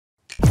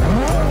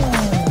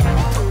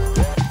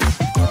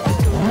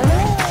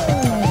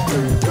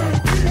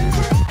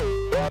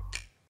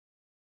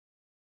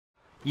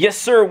Yes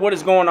sir, what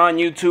is going on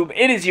YouTube?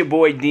 It is your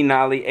boy D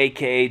Nolly,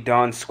 aka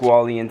Don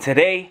Squally, and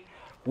today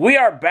we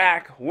are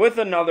back with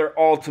another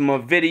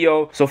Altima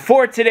video. So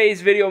for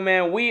today's video,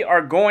 man, we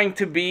are going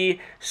to be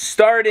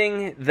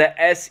starting the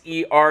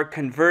SER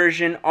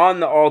conversion on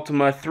the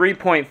Altima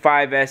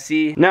 3.5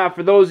 SE. Now,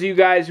 for those of you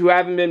guys who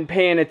haven't been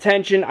paying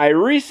attention, I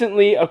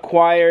recently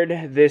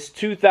acquired this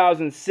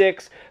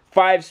 2006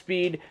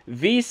 5-speed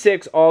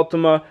V6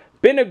 Altima.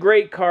 Been a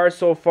great car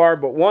so far,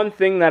 but one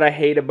thing that I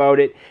hate about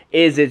it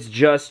is it's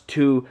just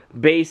too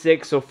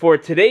basic. So for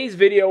today's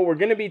video, we're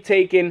going to be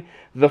taking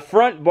the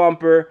front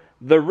bumper,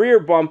 the rear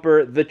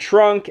bumper, the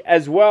trunk,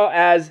 as well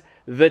as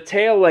the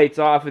tail lights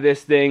off of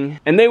this thing,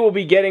 and they will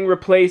be getting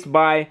replaced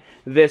by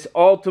this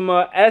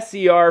Altima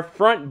SER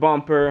front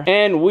bumper.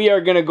 And we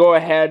are going to go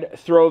ahead,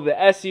 throw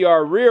the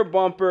SER rear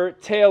bumper,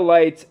 tail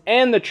lights,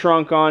 and the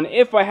trunk on.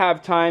 If I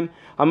have time,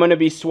 I'm going to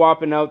be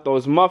swapping out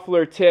those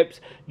muffler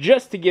tips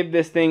just to give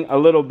this thing a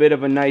little bit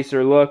of a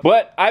nicer look.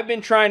 But I've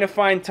been trying to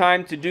find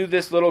time to do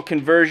this little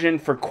conversion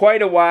for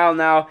quite a while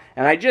now,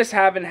 and I just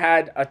haven't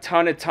had a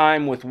ton of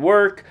time with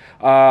work.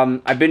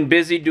 I've been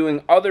busy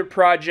doing other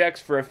projects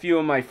for a few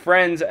of my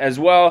friends, as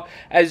well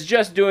as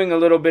just doing a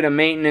little bit of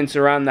maintenance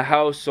around the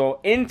house.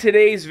 So in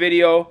today's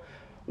video,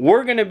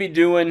 we're going to be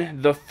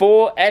doing the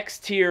full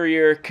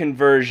exterior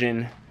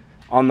conversion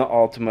on the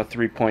Altima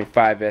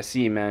 3.5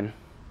 SE, man.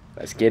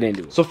 Let's get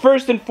into it. So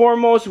first and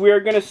foremost, we are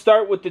going to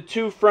start with the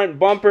two front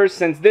bumpers,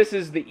 since this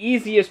is the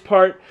easiest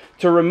part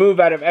to remove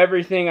out of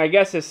everything, I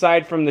guess,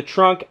 aside from the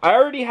trunk. I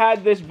already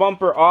had this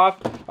bumper off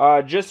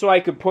just so I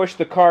could push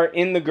the car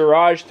in the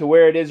garage to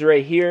where it is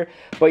right here.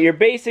 But you're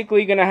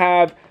basically going to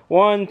have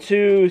 1,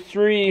 2,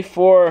 3,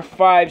 4,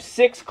 5,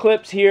 6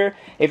 clips here.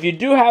 If you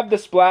do have the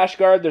splash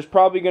guard, there's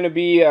probably going to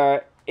be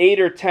 8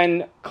 or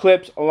 10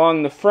 clips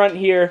along the front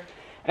here.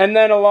 And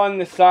then along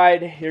the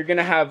side, you're going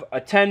to have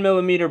a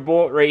 10mm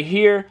bolt right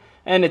here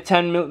and a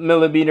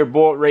 10mm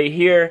bolt right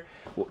here,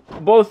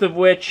 both of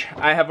which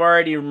I have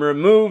already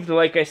removed,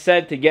 like I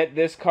said, to get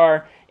this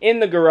car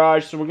in the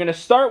garage. So we're going to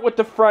start with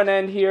the front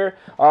end here.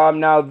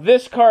 Now,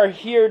 this car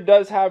here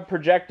does have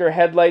projector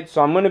headlights,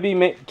 so I'm going to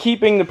be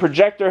keeping the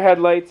projector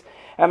headlights,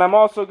 and I'm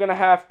also going to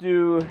have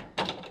to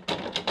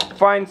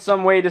find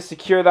some way to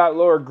secure that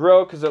lower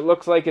grille because it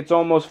looks like it's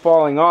almost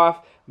falling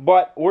off.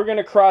 But we're going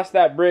to cross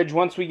that bridge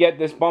once we get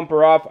this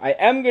bumper off. I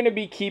am going to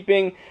be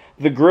keeping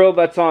the grille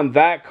that's on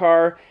that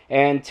car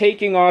and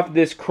taking off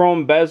this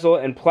chrome bezel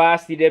and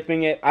plasti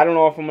dipping it. I don't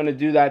know if I'm going to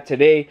do that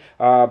today,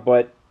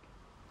 but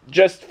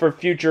just for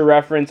future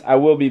reference, I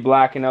will be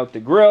blacking out the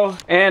grille.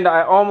 And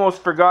I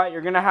almost forgot,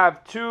 you're going to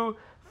have two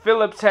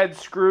Phillips head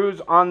screws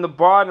on the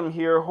bottom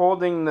here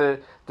holding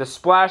the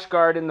splash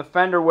guard and the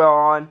fender well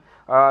on.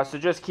 So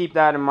just keep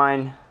that in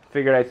mind.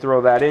 Figured I'd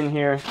throw that in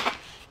here.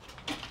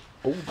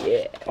 Oh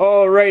yeah.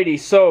 Alrighty,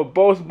 so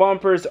both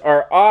bumpers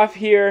are off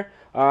here.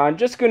 I'm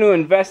just going to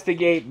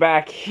investigate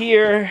back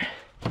here.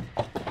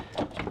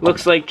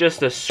 Looks like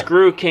just a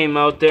screw came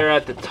out there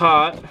at the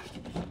top.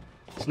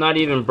 It's not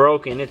even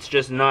broken, it's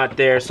just not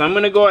there. So I'm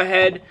going to go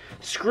ahead,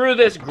 screw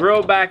this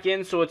grill back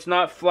in so it's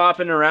not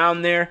flopping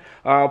around there.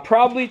 I'll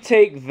probably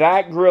take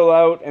that grill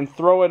out and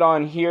throw it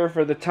on here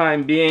for the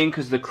time being,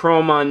 because the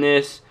chrome on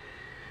this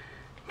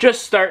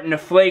just starting to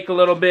flake a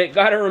little bit.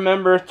 Got to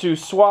remember to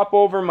swap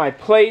over my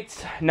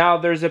plates. Now,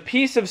 there's a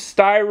piece of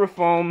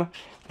styrofoam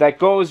that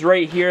goes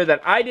right here that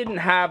I didn't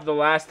have the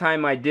last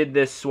time I did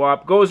this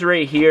swap. Goes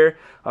right here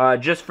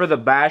just for the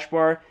bash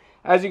bar.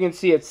 As you can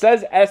see, it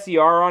says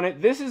SER on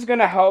it. This is going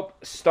to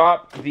help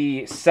stop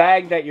the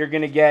sag that you're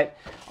going to get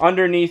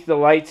underneath the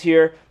lights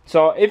here.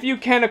 So if you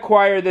can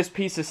acquire this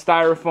piece of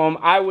styrofoam,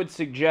 I would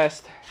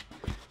suggest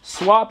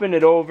swapping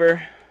it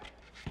over.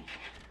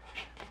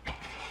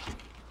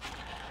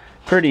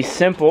 Pretty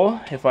simple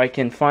if I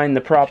can find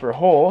the proper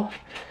hole.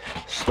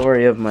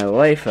 Story of my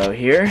life out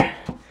here.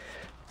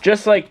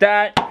 Just like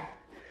that.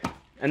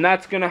 And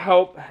that's going to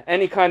help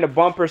any kind of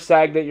bumper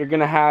sag that you're going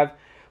to have.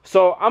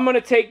 So I'm going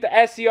to take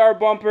the SER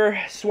bumper,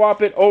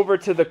 swap it over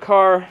to the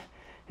car,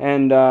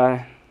 and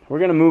we're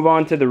going to move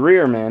on to the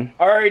rear, man.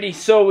 Alrighty,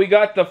 so we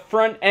got the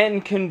front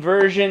end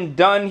conversion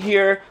done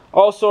here.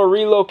 Also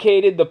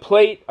relocated the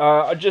plate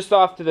just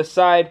off to the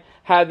side.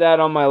 Had that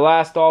on my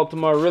last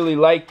Altima, really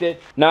liked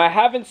it. Now, I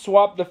haven't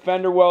swapped the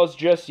fender wells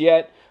just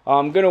yet.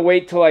 I'm going to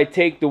wait till I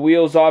take the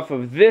wheels off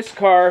of this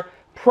car.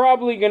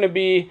 Probably going to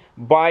be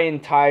buying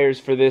tires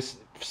for this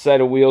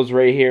set of wheels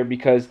right here,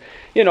 because,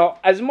 you know,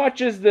 as much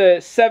as the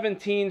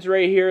 17s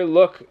right here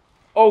look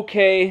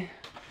okay,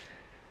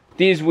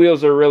 these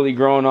wheels are really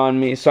growing on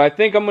me. So I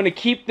think I'm going to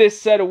keep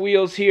this set of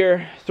wheels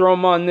here, throw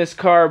them on this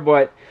car,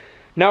 but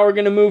now we're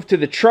going to move to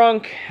the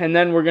trunk, and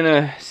then we're going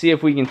to see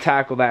if we can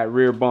tackle that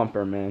rear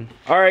bumper, man.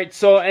 Alright,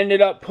 so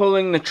ended up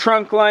pulling the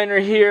trunk liner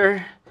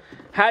here.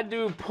 Had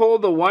to pull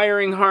the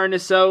wiring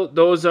harness out.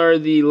 Those are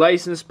the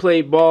license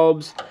plate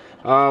bulbs.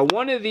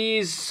 One of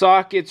these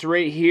sockets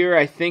right here,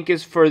 I think,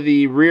 is for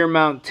the rear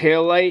mount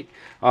tail light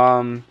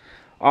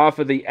off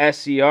of the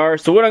SER.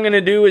 So what I'm going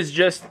to do is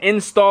just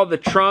install the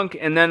trunk,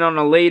 and then on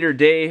a later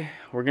day,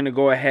 we're gonna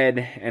go ahead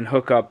and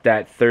hook up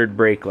that third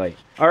brake light.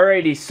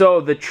 Alrighty,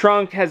 so the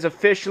trunk has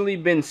officially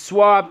been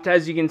swapped.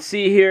 As you can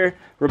see here,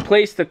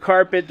 replaced the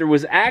carpet. There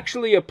was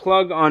actually a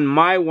plug on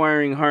my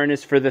wiring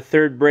harness for the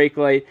third brake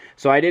light,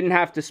 so I didn't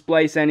have to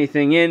splice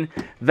anything in.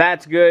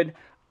 That's good.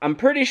 I'm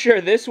pretty sure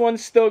this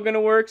one's still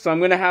gonna work, so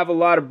I'm gonna have a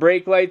lot of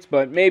brake lights,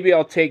 but maybe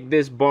I'll take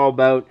this bulb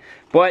out.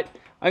 But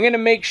I'm gonna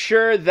make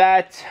sure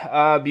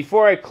that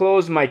before I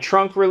close, my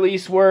trunk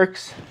release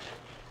works.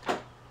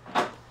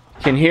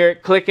 Can hear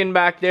it clicking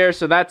back there,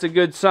 so that's a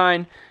good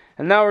sign.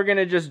 And now we're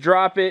gonna just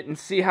drop it and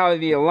see how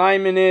the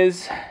alignment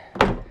is,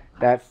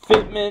 that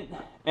fitment,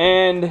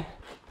 and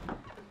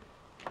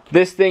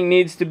this thing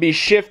needs to be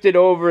shifted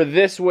over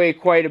this way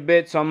quite a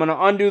bit, so I'm gonna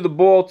undo the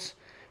bolts,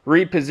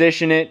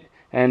 reposition it,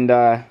 and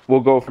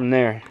we'll go from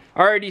there.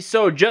 Alrighty,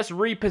 so just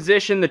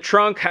reposition the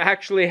trunk. I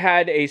actually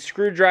had a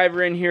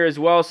screwdriver in here as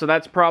well, so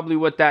that's probably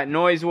what that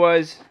noise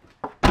was.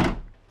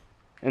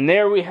 And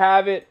there we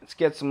have it. Let's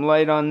get some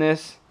light on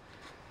this.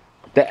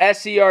 The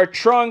SER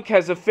trunk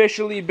has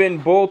officially been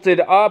bolted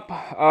up.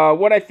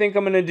 What I think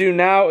I'm going to do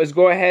now is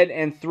go ahead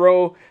and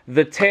throw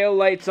the tail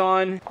lights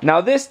on.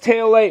 Now this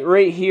tail light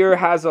right here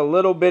has a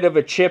little bit of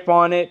a chip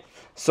on it.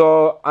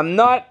 So I'm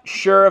not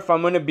sure if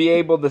I'm going to be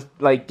able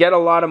to get a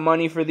lot of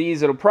money for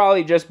these. It'll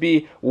probably just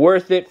be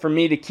worth it for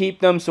me to keep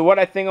them. So what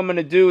I think I'm going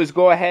to do is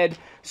go ahead,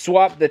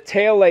 swap the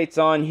tail lights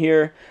on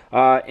here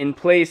in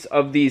place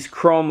of these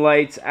chrome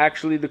lights.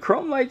 Actually, the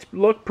chrome lights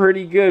look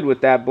pretty good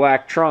with that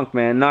black trunk,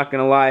 man. Not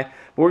going to lie.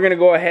 We're going to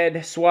go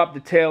ahead, swap the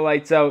tail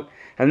lights out.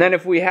 And then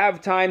if we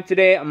have time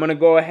today, I'm going to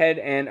go ahead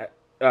and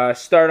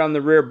start on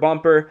the rear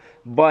bumper.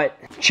 But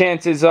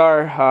chances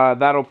are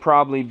that'll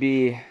probably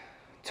be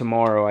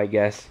tomorrow, I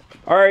guess.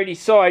 Alrighty,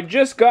 so I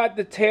just got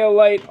the tail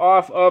light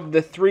off of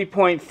the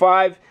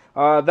 3.5.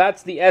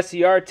 That's the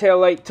SER tail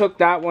light. Took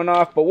that one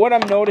off, but what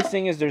I'm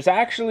noticing is there's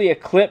actually a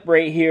clip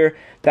right here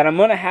that I'm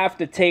gonna have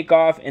to take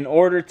off in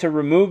order to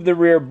remove the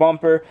rear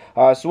bumper.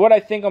 So what I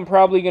think I'm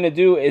probably gonna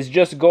do is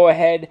just go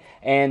ahead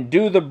and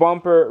do the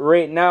bumper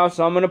right now.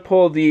 So I'm gonna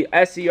pull the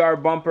SER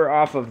bumper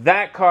off of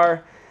that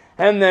car,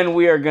 and then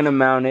we are going to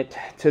mount it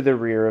to the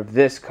rear of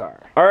this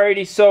car.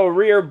 Alrighty, so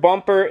rear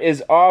bumper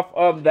is off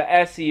of the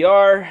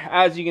SER.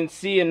 As you can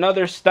see,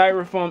 another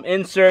styrofoam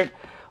insert,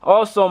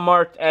 also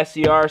marked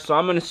SER. So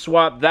I'm going to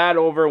swap that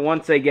over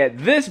once I get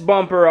this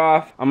bumper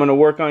off. I'm going to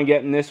work on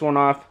getting this one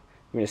off.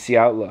 We're going to see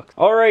how it looks.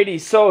 Alrighty,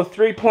 so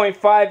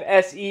 3.5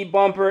 SE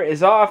bumper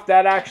is off.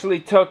 That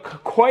actually took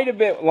quite a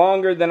bit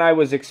longer than I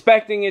was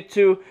expecting it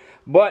to,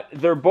 but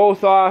they're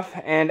both off.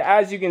 And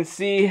as you can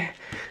see,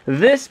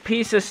 this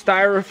piece of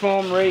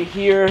styrofoam right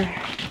here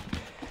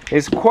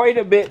is quite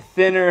a bit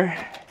thinner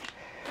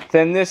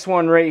than this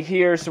one right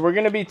here. So we're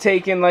going to be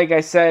taking, like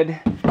I said,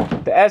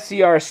 the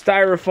SER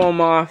styrofoam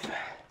off,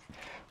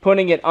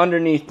 putting it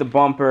underneath the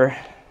bumper,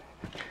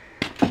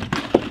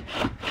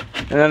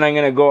 and then I'm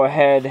going to go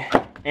ahead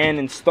and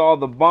install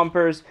the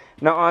bumpers.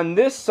 Now on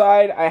this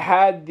side, I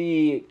had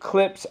the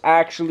clips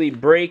actually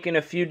break in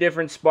a few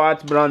different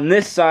spots, but on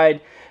this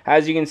side,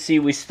 as you can see,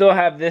 we still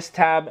have this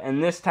tab,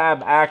 and this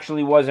tab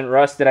actually wasn't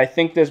rusted. I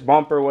think this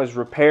bumper was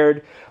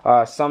repaired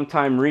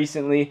sometime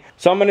recently.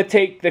 So I'm going to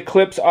take the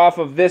clips off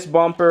of this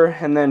bumper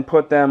and then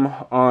put them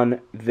on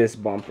this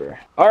bumper.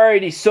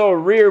 Alrighty, so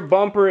rear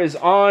bumper is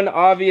on.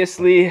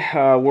 Obviously,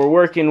 we're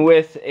working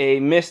with a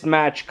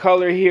mismatched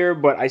color here,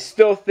 but I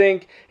still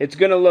think it's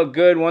going to look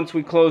good once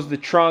we close the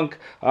trunk.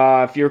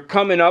 If you're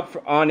coming up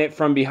on it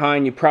from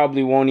behind, you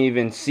probably won't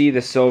even see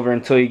the silver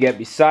until you get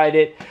beside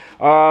it.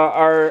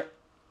 Our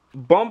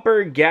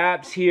bumper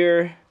gaps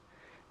here,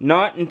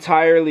 not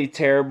entirely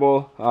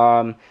terrible.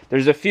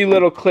 There's a few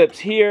little clips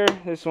here.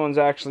 This one's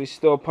actually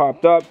still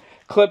popped up.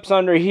 Clips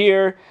under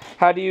here,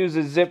 how to use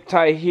a zip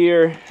tie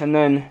here, and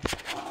then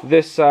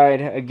this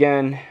side,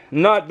 again,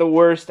 not the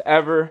worst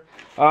ever.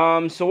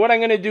 So what I'm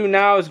going to do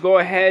now is go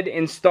ahead,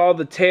 install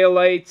the tail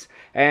lights,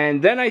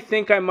 and then I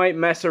think I might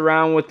mess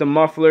around with the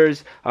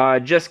mufflers,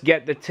 just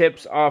get the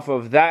tips off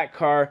of that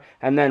car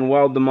and then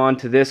weld them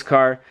onto this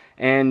car.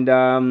 And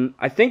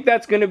I think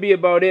that's going to be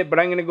about it, but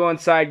I'm going to go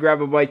inside,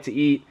 grab a bite to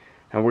eat,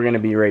 and we're going to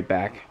be right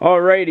back.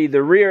 Alrighty,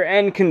 the rear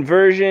end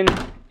conversion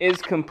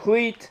is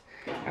complete.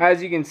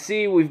 As you can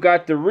see, we've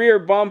got the rear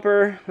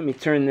bumper. Let me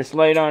turn this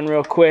light on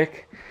real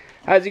quick.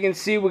 As you can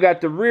see, we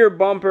got the rear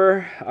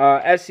bumper,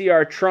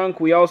 SER trunk.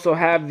 We also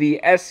have the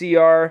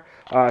SER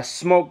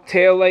smoke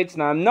tail lights.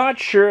 Now, I'm not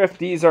sure if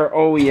these are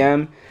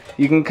OEM.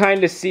 You can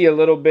kind of see a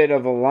little bit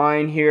of a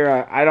line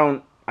here.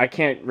 I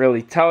can't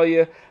really tell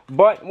you.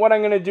 But what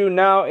I'm going to do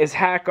now is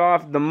hack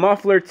off the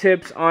muffler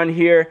tips on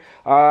here.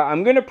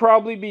 I'm going to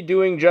probably be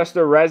doing just a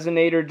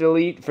resonator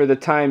delete for the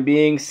time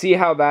being. See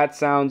how that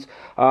sounds.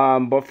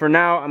 But for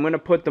now, I'm going to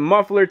put the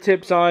muffler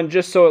tips on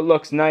just so it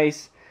looks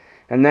nice.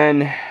 And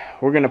then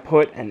we're going to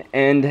put an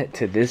end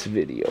to this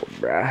video,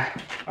 bruh.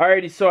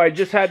 Alrighty, so I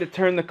just had to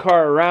turn the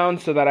car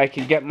around so that I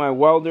could get my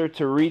welder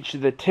to reach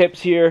the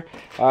tips here.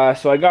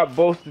 So I got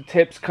both the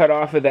tips cut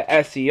off of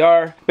the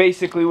SER.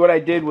 Basically what I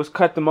did was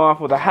cut them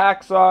off with a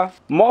hacksaw.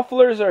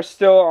 Mufflers are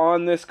still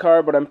on this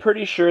car, but I'm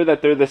pretty sure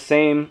that they're the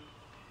same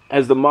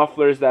as the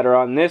mufflers that are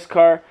on this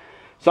car.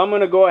 So I'm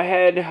going to go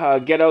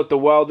ahead, get out the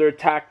welder,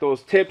 tack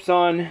those tips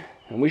on,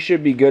 and we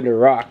should be good to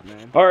rock,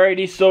 man.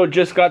 Alrighty, so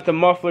just got the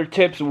muffler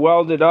tips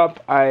welded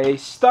up. I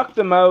stuck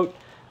them out,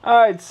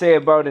 I'd say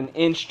about an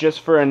inch,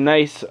 just for a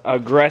nice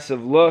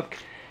aggressive look.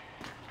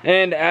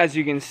 And as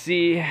you can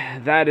see,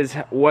 that is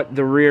what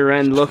the rear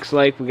end looks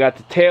like. We got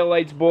the tail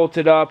lights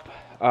bolted up,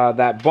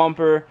 that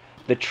bumper,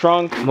 the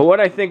trunk. But what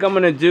I think I'm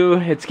going to do,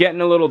 it's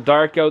getting a little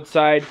dark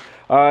outside,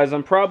 is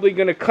I'm probably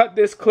going to cut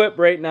this clip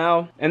right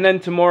now, and then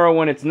tomorrow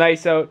when it's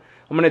nice out,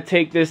 I'm going to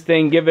take this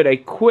thing, give it a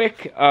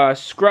quick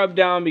scrub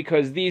down,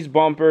 because these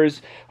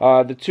bumpers,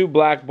 the two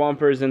black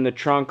bumpers in the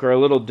trunk, are a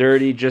little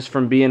dirty just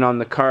from being on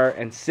the car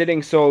and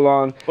sitting so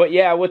long. But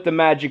yeah, with the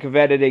magic of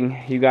editing,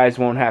 you guys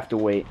won't have to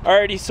wait.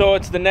 Alrighty, so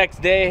it's the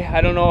next day. I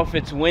don't know if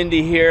it's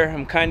windy here.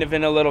 I'm kind of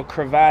in a little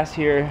crevasse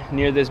here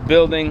near this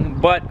building,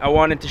 but I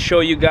wanted to show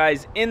you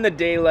guys in the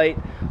daylight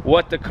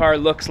what the car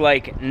looks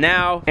like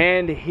now.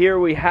 And here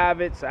we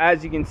have it. So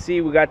as you can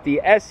see, we got the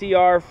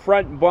SER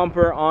front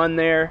bumper on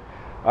there.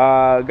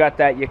 Got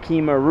that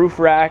Yakima roof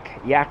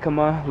rack,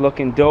 Yakima,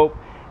 looking dope.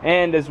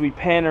 And as we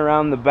pan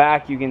around the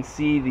back, you can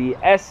see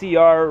the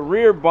SER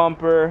rear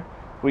bumper.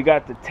 We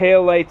got the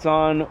tail lights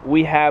on.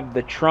 We have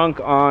the trunk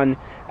on,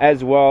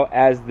 as well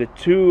as the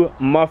two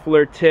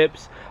muffler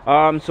tips.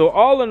 So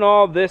all in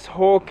all, this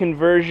whole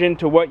conversion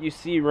to what you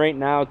see right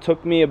now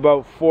took me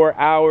about 4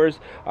 hours.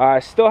 I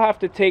still have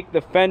to take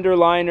the fender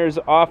liners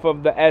off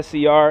of the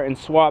SER and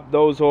swap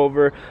those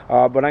over,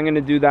 but I'm going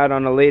to do that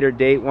on a later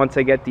date once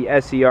I get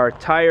the SER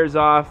tires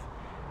off.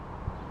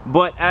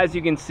 But as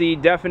you can see,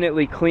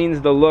 definitely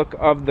cleans the look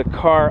of the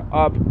car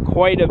up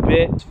quite a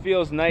bit. It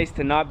feels nice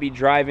to not be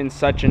driving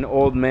such an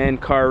old man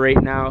car right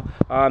now.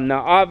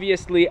 Now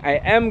obviously I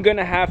am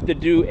gonna have to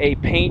do a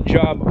paint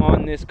job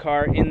on this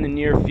car in the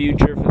near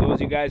future. For those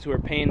of you guys who are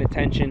paying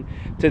attention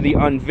to the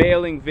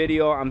unveiling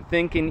video, I'm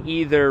thinking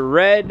either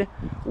red,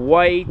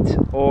 white,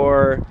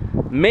 or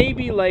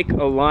maybe like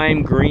a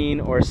lime green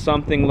or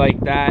something like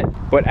that.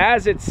 But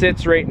as it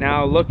sits right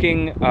now,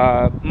 looking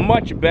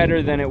much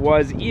better than it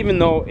was, even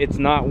though it's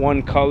not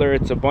one color,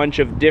 it's a bunch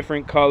of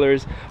different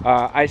colors.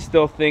 I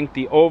still think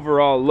the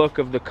overall look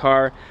of the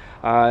car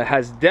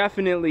has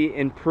definitely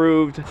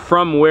improved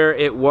from where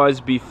it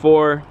was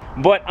before.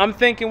 But I'm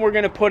thinking we're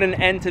gonna put an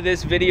end to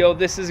this video.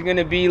 This is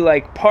gonna be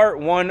like part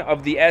one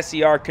of the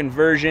SER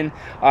conversion.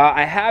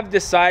 I have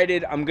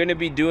decided I'm gonna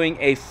be doing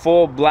a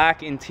full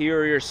black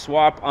interior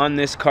swap on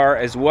this car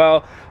as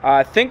well.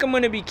 I think I'm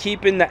gonna be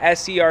keeping the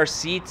SER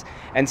seats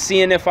and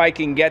seeing if I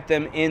can get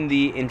them in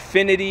the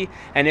Infiniti,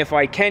 and if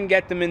I can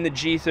get them in the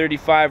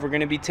G35, we're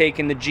gonna be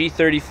taking the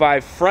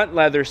G35 front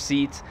leather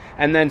seats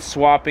and then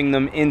swapping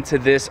them into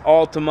this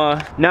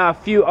Altima. Now a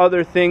few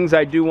other things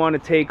I do want to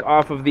take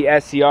off of the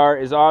SER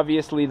is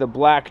obviously the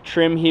black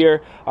trim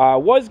here.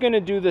 Was going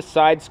to do the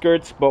side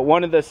skirts, but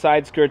one of the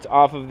side skirts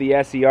off of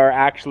the SER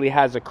actually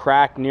has a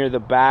crack near the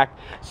back.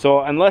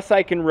 So unless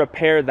I can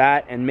repair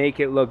that and make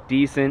it look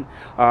decent,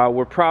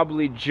 we're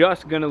probably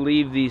just going to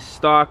leave these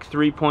stock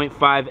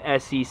 3.5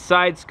 SE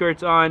side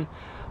skirts on.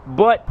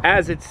 But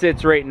as it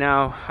sits right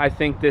now, I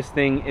think this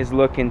thing is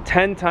looking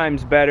 10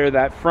 times better.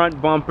 That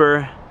front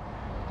bumper,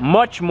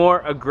 much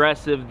more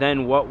aggressive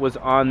than what was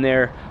on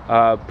there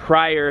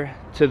prior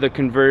to the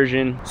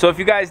conversion. So if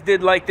you guys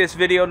did like this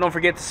video, don't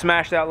forget to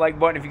smash that like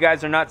button. If you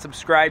guys are not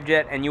subscribed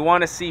yet and you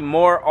want to see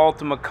more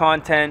Altima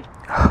content,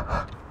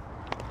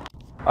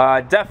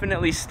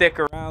 definitely stick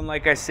around.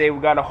 Like I say,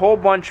 we got a whole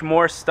bunch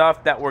more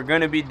stuff that we're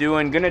going to be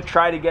doing. Gonna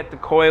try to get the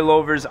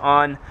coilovers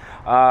on,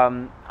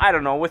 I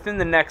don't know, within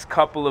the next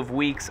couple of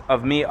weeks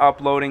of me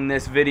uploading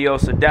this video,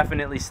 so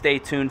definitely stay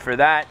tuned for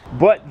that.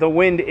 But the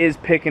wind is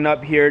picking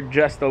up here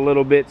just a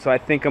little bit, so I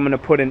think I'm going to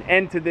put an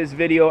end to this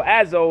video.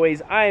 As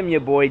always, I am your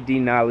boy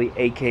D-Nolly,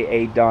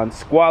 aka Don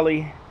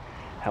Squally,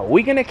 and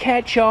we gonna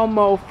catch y'all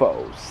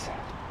mofos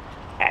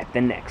at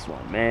the next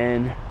one,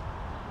 man.